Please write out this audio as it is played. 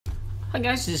Hi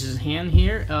guys, this is Han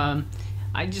here.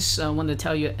 I just want to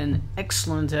tell you an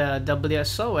excellent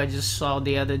WSO I just saw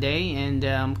the other day, and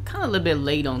kind of a little bit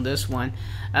late on this one.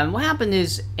 What happened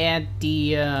is at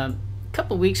the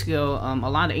couple weeks ago, a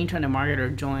lot of internet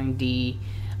marketers joined the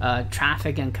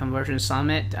Traffic and Conversion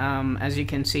Summit. As you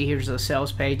can see, here's the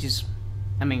sales page.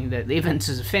 The event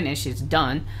is finished. It's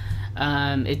done.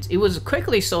 It was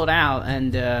quickly sold out,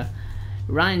 and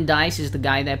Ryan Dice is the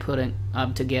guy that put it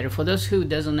up together. For those who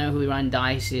doesn't know who Ryan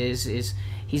Dice is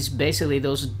he's basically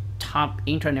those top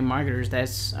internet marketers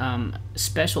that's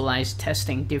specialized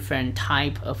testing different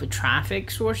type of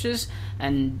traffic sources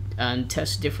and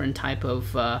test different type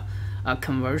of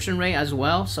conversion rate as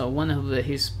well. So one of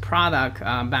his product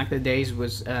back in the days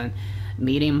was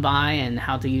medium buy and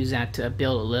how to use that to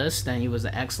build a list, and it was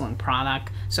an excellent product.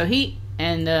 So his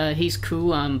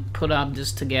crew put up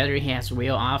this together. He has a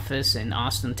real office in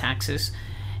Austin, Texas,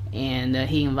 and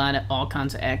he invited all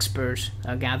kinds of experts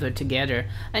gathered together,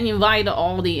 and invited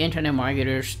all the internet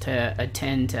marketers to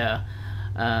attend in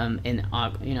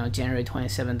January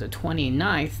 27th to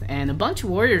 29th, and a bunch of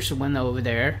warriors went over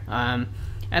there.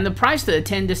 And the price to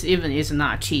attend this event is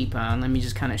not cheap. Let me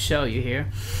just kind of show you here.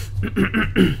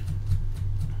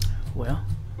 Well,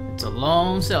 it's a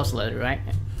long sales letter, right?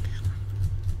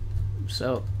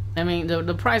 So,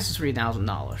 the price is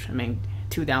 $3,000.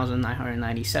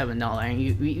 $2,997, and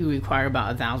you require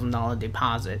about $1,000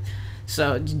 deposit.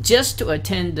 So just to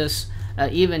attend this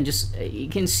event, you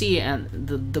can see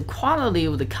the quality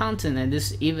of the content at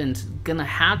this event gonna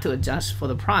have to adjust for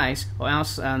the price, or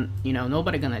else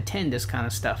nobody gonna attend this kind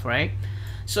of stuff, right?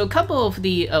 So a couple of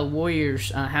the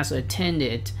warriors has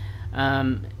attended.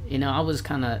 I was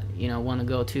kind of want to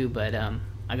go too, but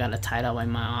I got tied up in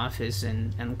my office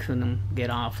and couldn't get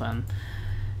off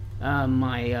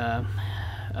my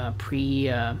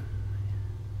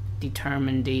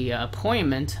predetermined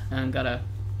appointment, and got a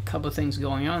couple of things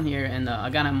going on here, and I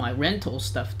got my rental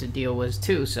stuff to deal with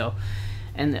too. So,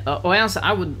 or else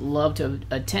I would love to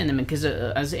attend them, because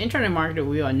as an internet marketer,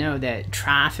 we all know that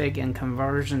traffic and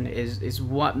conversion is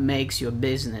what makes your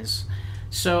business.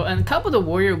 So, and a couple of the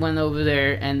warrior went over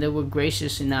there, and they were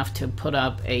gracious enough to put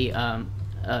up a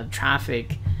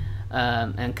traffic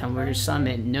and conversion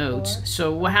summit notes.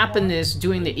 So what happened is,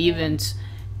 during the event,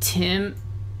 Tim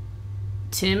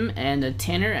and the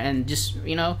Tanner and just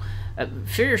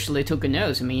furiously took a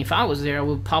notes. If I was there, I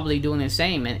would probably doing the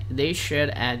same. And they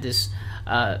shared at this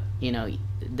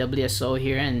WSO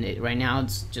here, and right now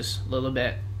it's just a little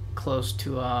bit close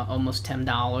to almost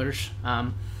 $10.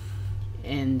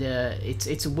 And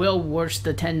it's well worth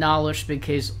the $10,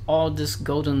 because all this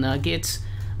golden nuggets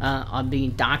are being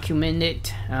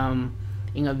documented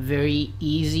in a very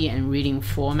easy and reading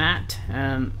format,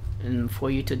 and for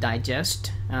you to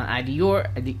digest at your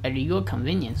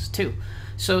convenience too.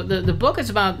 So the book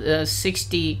is about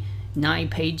 69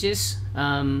 pages.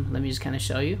 Let me just kind of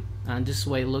show you. This is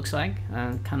what it looks like.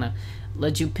 Kind of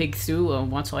let you pick through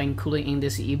what's all included in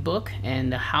this ebook,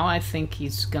 and how I think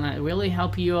it's gonna really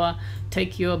help you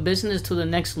take your business to the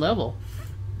next level.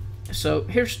 So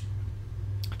here's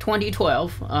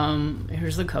 2012.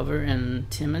 Here's the cover, and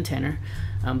Tim and Tanner,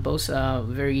 both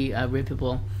very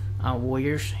reputable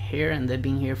warriors here, and they've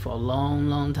been here for a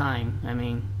long time.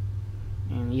 And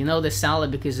they're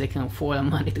solid because they can afford the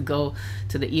money to go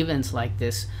to the events like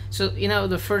this. So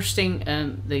the first thing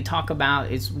they talk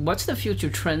about is, what's the future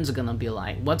trends gonna be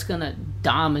like? What's gonna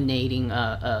dominating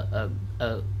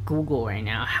Google right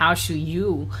now? How should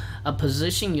you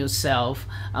position yourself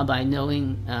by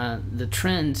knowing the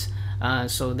trends,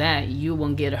 so that you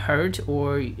won't get hurt,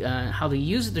 or how to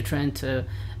use the trend to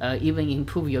even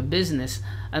improve your business.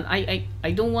 And I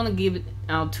don't want to give it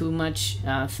out too much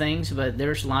things, but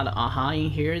there's a lot of aha in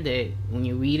here that when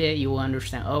you read it, you will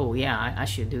understand, oh yeah, I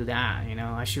should do that.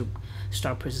 I should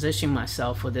start positioning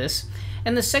myself for this.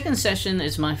 And the second session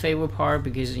is my favorite part,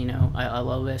 because I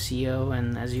love SEO,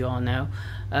 and as you all know,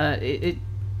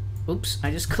 oops, I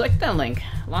just clicked that link.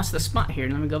 Lost the spot here.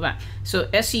 Let me go back. So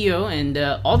SEO, and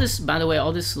all this, by the way,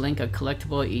 all this link are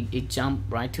collectible. It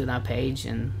jumped right to that page,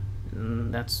 and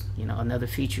that's another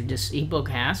feature this ebook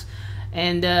has.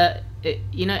 And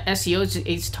SEO,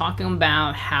 it's talking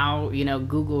about how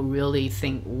Google really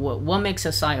think what makes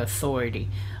a site authority,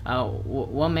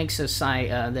 what makes a site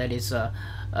that is a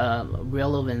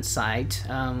relevant site,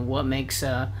 what makes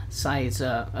a site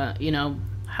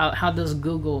how does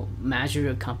Google measure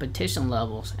your competition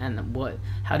levels, and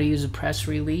how to use a press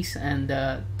release and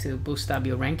to boost up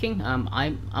your ranking.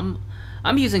 I'm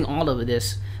I'm using all of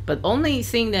this, but only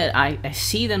thing that I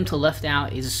see them to left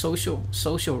out is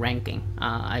social ranking.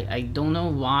 I don't know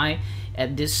why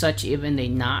at this such event they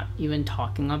not even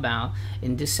talking about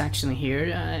in this section here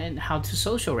and how to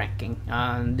social ranking.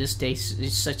 This day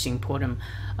is such important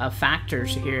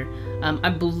factors here. I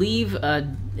believe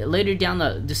later down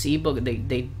this ebook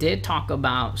they did talk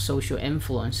about social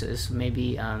influences.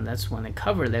 Maybe that's when they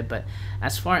covered it. But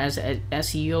as far as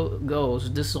SEO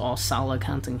goes, this is all solid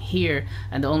content here,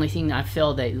 and the only thing I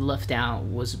felt that left out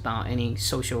was about any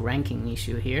social ranking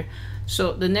issue here.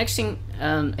 So the next thing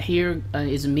here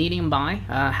is medium buy.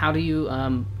 How do you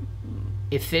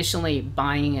efficiently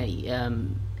buying a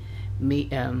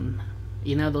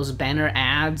you know, those banner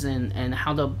ads, and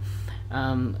how to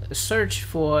search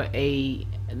for a,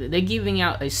 they're giving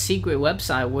out a secret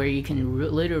website where you can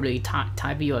literally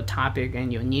type your topic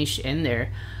and your niche in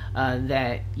there,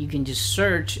 that you can just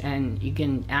search and you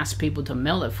can ask people to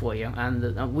mail it for you.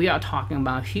 And we are talking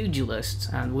about huge lists,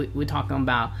 and we're talking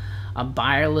about a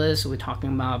buyer list. We're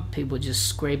talking about people just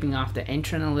scraping off the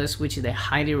internet list, which they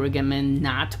highly recommend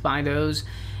not to buy those.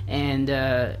 And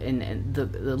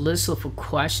the list of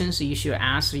questions that you should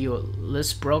ask your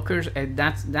list brokers,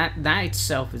 that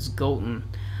itself is golden.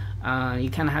 You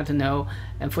kind of have to know,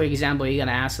 and for example, you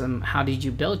gotta ask them, how did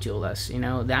you build your list? You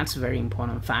know, that's very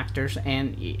important factors.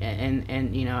 And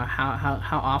you know,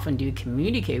 how often do you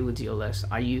communicate with your list?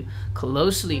 Are you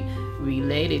closely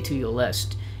related to your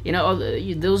list? You know,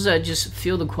 those are just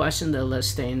fill the question the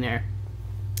list in there.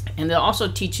 And they'll also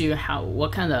teach you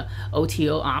what kind of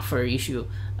OTO offer you should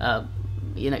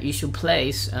you should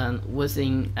place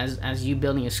within as you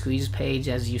building a squeeze page,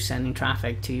 as you sending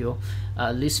traffic to your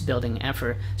list building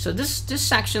effort. So this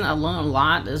section I learned a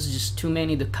lot. There's just too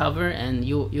many to cover, and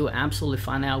you'll absolutely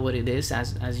find out what it is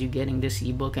as you getting this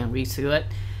ebook and read through it.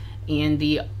 And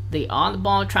the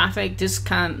oddball traffic,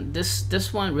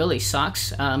 this one really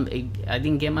sucks. I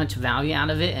didn't get much value out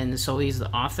of it, and so is the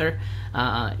author.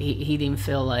 He didn't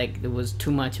feel like there was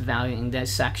too much value in that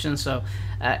section. So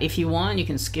if you want, you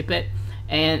can skip it.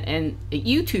 And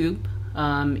YouTube,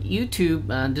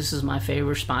 this is my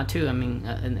favorite spot too. I mean,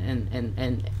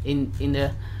 and in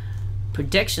the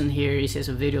prediction here, it says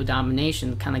a video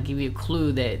domination, kind of give you a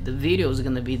clue that the video is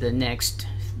going to be the next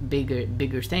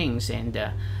bigger things, and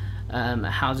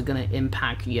how it's going to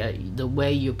impact the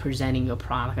way you're presenting your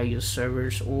product or your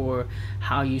servers, or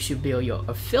how you should build your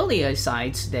affiliate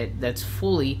sites that's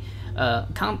fully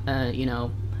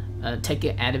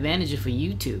taking advantage for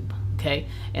YouTube. Okay,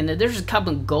 and there's a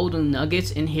couple of golden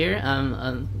nuggets in here.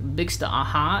 Biggest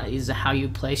aha is how you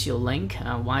place your link.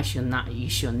 Why you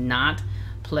should not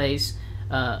place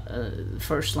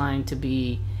first line to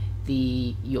be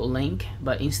your link,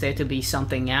 but instead to be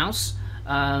something else.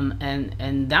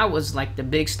 And that was like the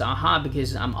biggest aha,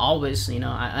 because I'm always,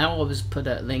 I always put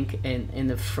a link in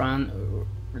the front,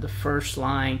 the first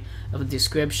line of the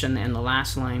description and the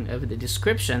last line of the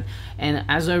description. And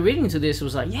as I was reading to this, it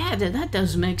was like, yeah, that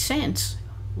does make sense.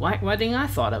 Why didn't I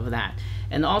thought of that?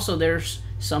 And also there's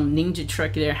some ninja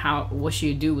trick there, what should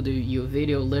you do with your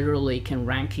video literally can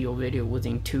rank your video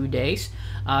within 2 days.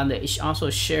 They also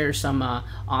share some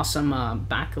awesome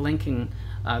backlinking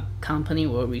company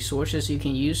or resources you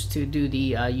can use to do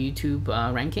the YouTube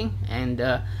ranking. And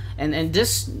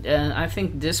this I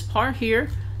think this part here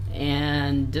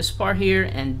and this part here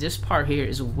and this part here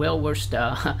is well worth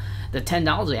the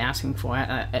 $10 they're asking for.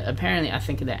 Apparently I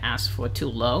think they asked for too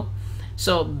low.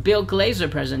 So Bill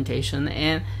Glazer presentation,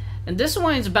 and this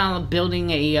one is about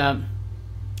building a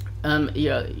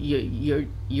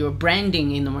your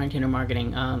branding in the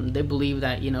marketing. They believe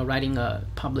that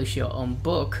publish your own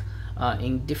book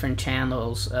in different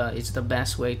channels is the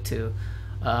best way to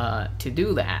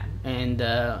do that. And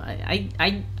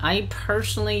I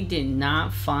personally did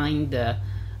not find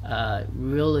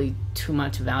really too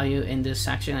much value in this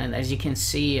section, and as you can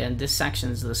see, this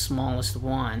section is the smallest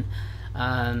one.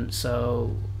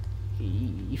 So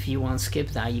if you want to skip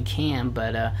that, you can,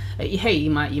 but hey, it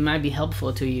might be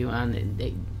helpful to you.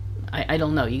 I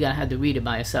don't know, you gotta have to read it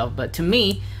by yourself, but to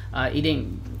me I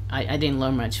didn't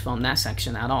learn much from that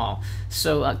section at all.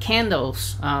 So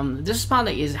candles, this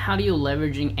probably is how do you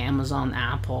leveraging Amazon,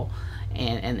 Apple,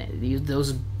 and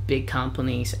those big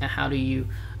companies, and how do you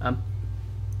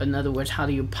in other words, how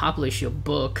do you publish your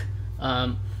book,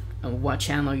 what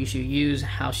channel you should use,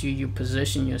 how should you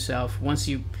position yourself once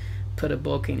you put a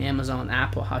book in Amazon,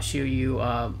 Apple, how should you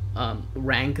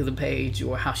rank the page,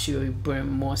 or how should you bring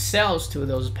more sales to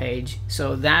those page.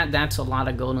 So that's a lot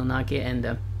of golden nugget.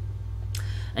 And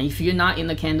And if you're not in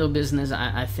the candle business,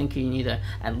 I think you need to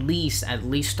at least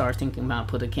start thinking about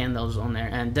putting candles on there.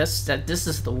 And this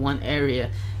is the one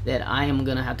area that I am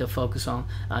gonna have to focus on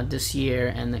this year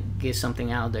and get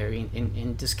something out there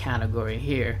in this category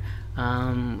here.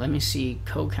 Let me see,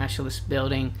 co-cashless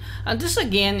building. This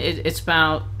again, it's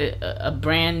about a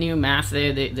brand new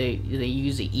method. They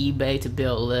use the eBay to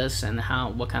build lists and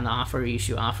what kind of offer you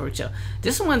should offer. So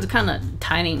this one's kind of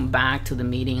tying back to the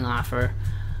meeting offer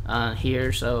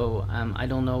here. So I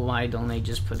don't know why don't they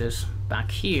just put this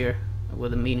back here where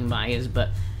the meeting buy is, but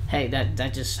hey,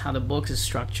 that's just how the book is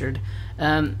structured.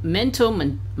 Mental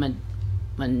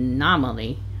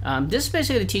anomaly. This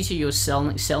basically teaches you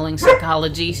selling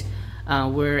psychologies.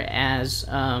 Whereas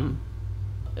Evan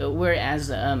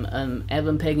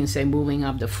Pagan say moving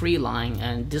up the free line,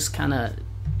 and this kind of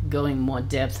going more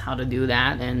depth how to do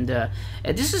that. And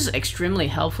this is extremely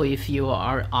helpful if you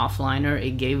are offliner.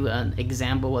 It gave an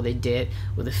example what they did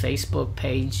with the Facebook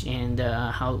page and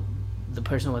how the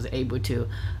person was able to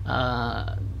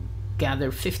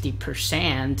gather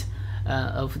 50%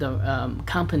 of the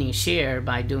company share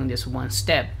by doing this one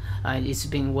step. It's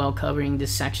been well covering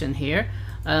this section here.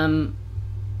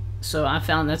 So I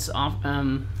found that's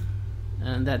and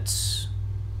that's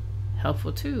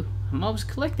helpful too. I'm always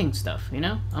collecting stuff, you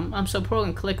know. I'm so pro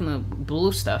in collecting the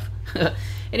blue stuff.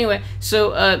 Anyway,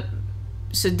 so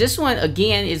so this one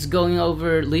again is going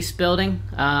over list building.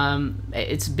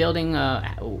 It's building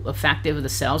effective the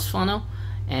sales funnel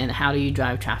and how do you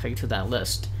drive traffic to that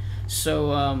list.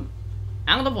 So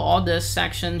out of all this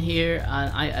section here,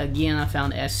 I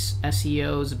found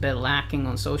SEO is a bit lacking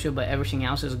on social, but everything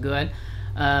else is good.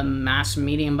 Mass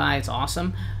medium buy, it's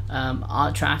awesome.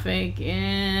 All traffic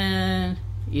and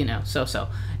you know, so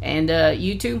and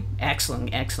YouTube,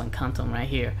 excellent content right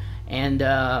here. And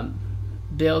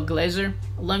Bill Glazer,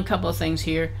 learned a couple of things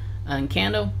here. And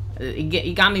candle,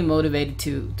 it got me motivated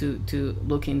to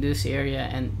look in this area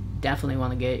and definitely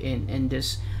want to get in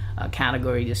this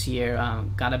category this year.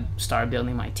 Gotta start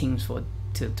building my teams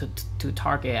to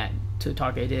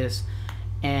target this.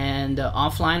 And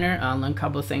offliner, learn a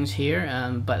couple of things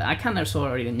here, but I kind of sort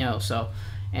of already know. So,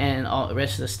 and all the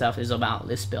rest of the stuff is about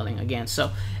list building again.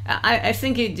 So I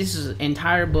think this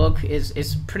entire book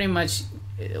is pretty much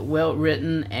well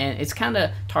written, and it's kind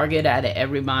of targeted at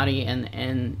everybody. And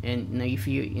you know, if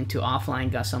you into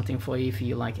offline, got something for you. If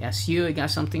you like SU, it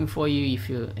got something for you. If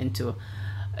you're into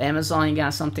Amazon, you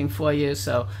got something for you.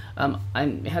 So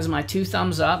it has my 2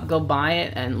 thumbs up. Go buy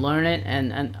it and learn it,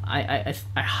 and I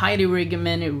highly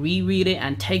recommend it. Reread it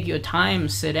and take your time,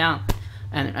 sit down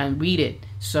and read it,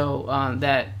 so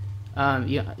that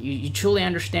you truly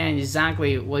understand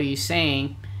exactly what you're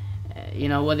saying. You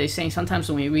know what they're saying. Sometimes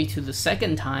when you read to the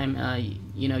second time,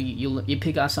 you know, you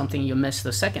pick out something you missed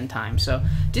the second time. So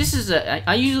this is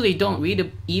I usually don't read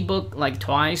an ebook like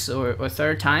twice or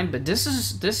third time, but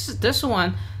this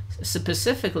one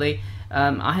specifically,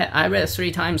 I read it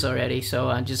 3 times already. So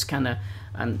I just kind of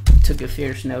took a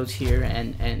fierce notes here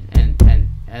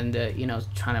and you know,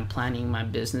 trying to planning my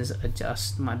business,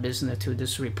 adjust my business to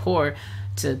this report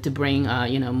to bring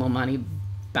you know, more money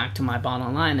back to my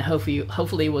bottom line.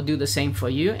 Hopefully we'll do the same for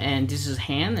you. And this is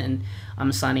Han, and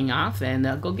I'm signing off, and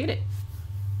go get it.